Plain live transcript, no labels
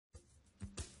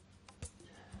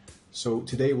So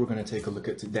today we're going to take a look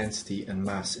at density and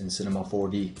mass in Cinema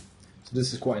 4D. So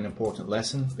this is quite an important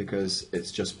lesson because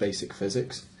it's just basic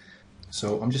physics.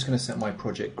 So I'm just going to set my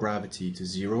project gravity to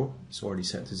 0. It's already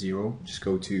set to 0. Just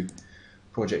go to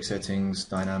project settings,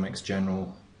 dynamics,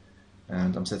 general,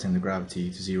 and I'm setting the gravity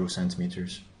to 0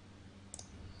 centimeters.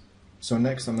 So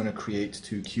next I'm going to create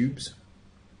two cubes,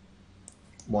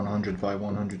 100 by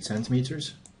 100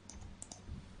 centimeters.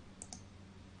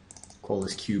 Call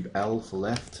this cube L for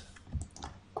left.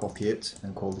 Copy it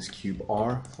and call this cube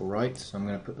R for right. So I'm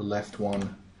going to put the left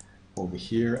one over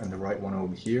here and the right one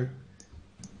over here.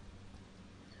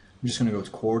 I'm just going to go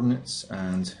to coordinates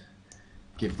and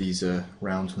give these a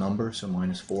round number, so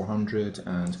minus 400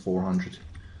 and 400,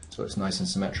 so it's nice and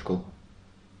symmetrical.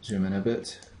 Zoom in a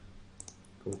bit,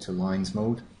 go to lines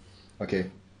mode.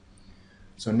 Okay,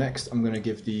 so next I'm going to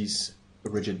give these a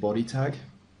rigid body tag.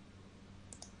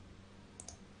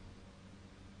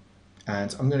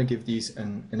 And I'm going to give these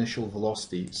an initial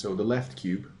velocity. So the left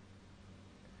cube,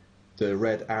 the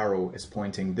red arrow is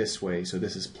pointing this way, so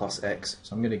this is plus x.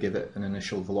 So I'm going to give it an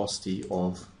initial velocity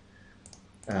of,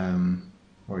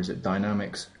 where is it,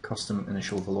 dynamics, custom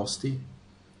initial velocity.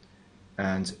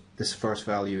 And this first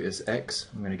value is x,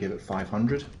 I'm going to give it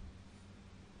 500.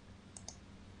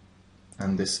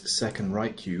 And this second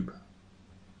right cube,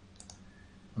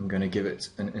 I'm going to give it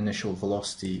an initial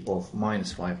velocity of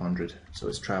minus 500, so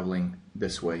it's traveling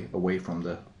this way, away from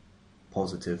the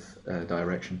positive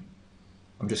direction.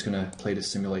 I'm just going to play this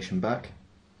simulation back.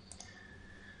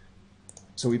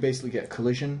 So we basically get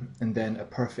collision and then a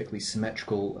perfectly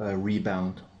symmetrical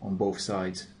rebound on both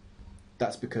sides.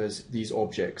 That's because these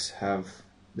objects have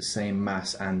the same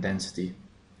mass and density.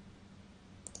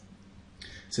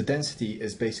 So density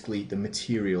is basically the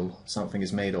material something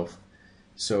is made of.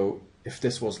 So if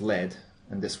this was lead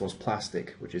and this was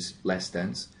plastic, which is less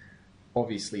dense,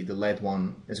 obviously the lead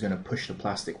one is going to push the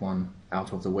plastic one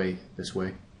out of the way this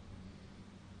way.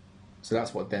 So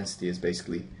that's what density is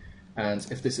basically. And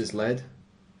if this is lead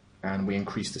and we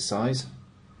increase the size,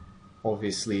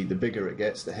 obviously the bigger it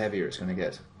gets, the heavier it's going to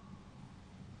get.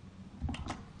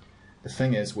 The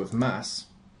thing is with mass,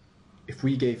 if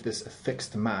we gave this a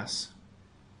fixed mass,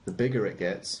 the bigger it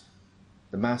gets,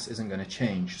 the mass isn't going to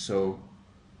change. So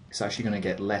it's actually going to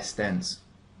get less dense.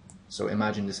 So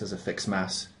imagine this as a fixed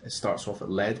mass. It starts off at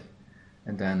lead,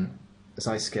 and then as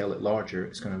I scale it larger,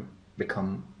 it's going to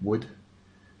become wood,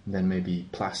 and then maybe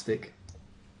plastic.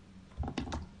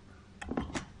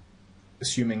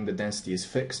 Assuming the density is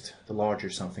fixed, the larger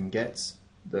something gets,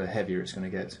 the heavier it's going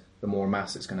to get, the more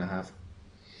mass it's going to have.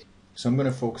 So I'm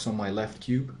going to focus on my left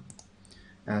cube,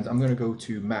 and I'm going to go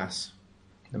to mass,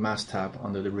 the mass tab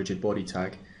under the rigid body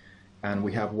tag, and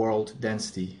we have world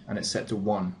density and it's set to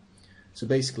 1. So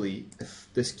basically if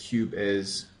this cube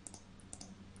is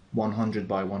 100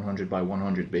 by 100 by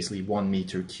 100, basically 1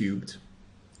 meter cubed,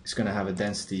 it's going to have a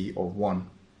density of 1.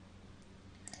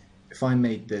 If I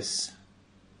made this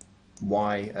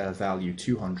y value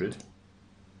 200,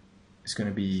 it's going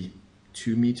to be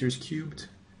 2 meters cubed,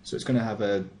 so it's going to have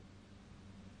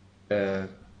a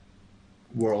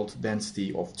world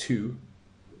density of 2,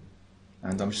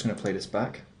 and I'm just going to play this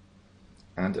back.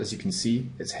 And as you can see,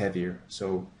 it's heavier,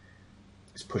 so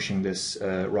it's pushing this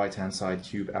right hand side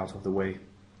cube out of the way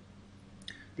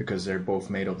because they're both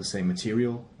made of the same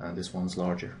material and this one's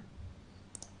larger.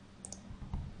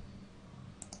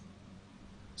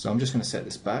 So I'm just going to set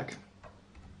this back,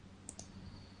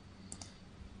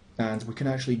 and we can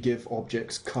actually give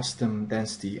objects custom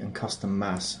density and custom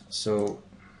mass. So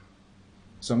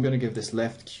I'm going to give this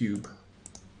left cube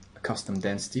a custom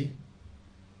density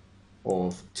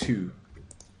of 2.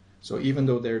 So even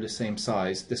though they're the same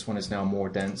size, this one is now more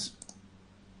dense,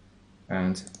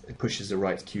 and it pushes the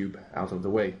right cube out of the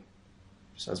way.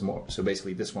 Just has more. So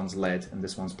basically this one's lead and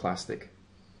this one's plastic,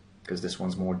 because this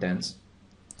one's more dense.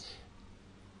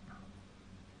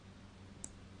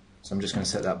 So I'm just going to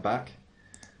set that back.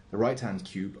 The right hand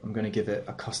cube, I'm going to give it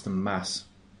a custom mass.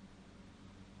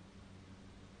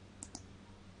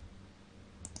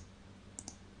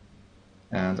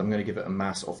 And I'm going to give it a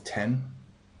mass of 10.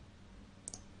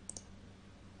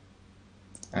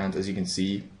 And as you can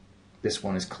see, this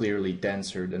one is clearly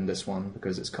denser than this one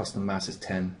because its custom mass is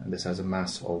 10 and this has a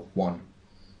mass of 1.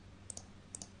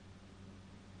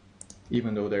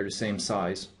 Even though they're the same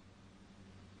size,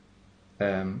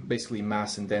 basically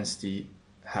mass and density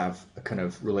have a kind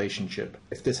of relationship.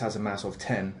 If this has a mass of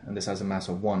 10 and this has a mass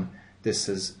of 1, this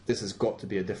has got to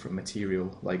be a different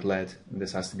material like lead, and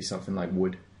this has to be something like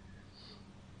wood.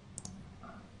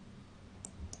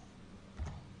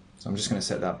 So I'm just going to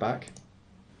set that back.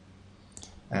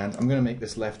 And I'm going to make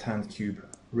this left hand cube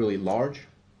really large.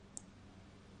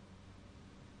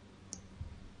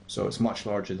 So it's much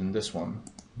larger than this one,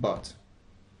 but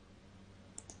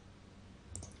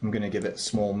I'm going to give it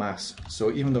small mass. So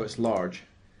even though it's large,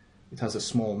 it has a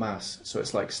small mass, so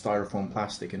it's like styrofoam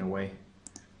plastic in a way.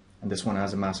 And this one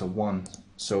has a mass of 1,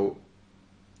 so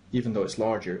even though it's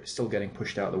larger, it's still getting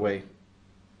pushed out of the way,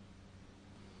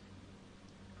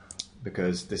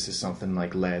 because this is something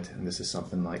like lead and this is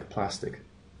something like plastic.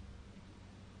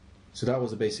 So that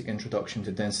was a basic introduction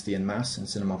to density and mass in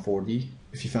Cinema 4D.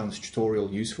 If you found this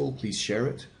tutorial useful, please share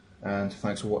it, and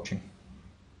thanks for watching.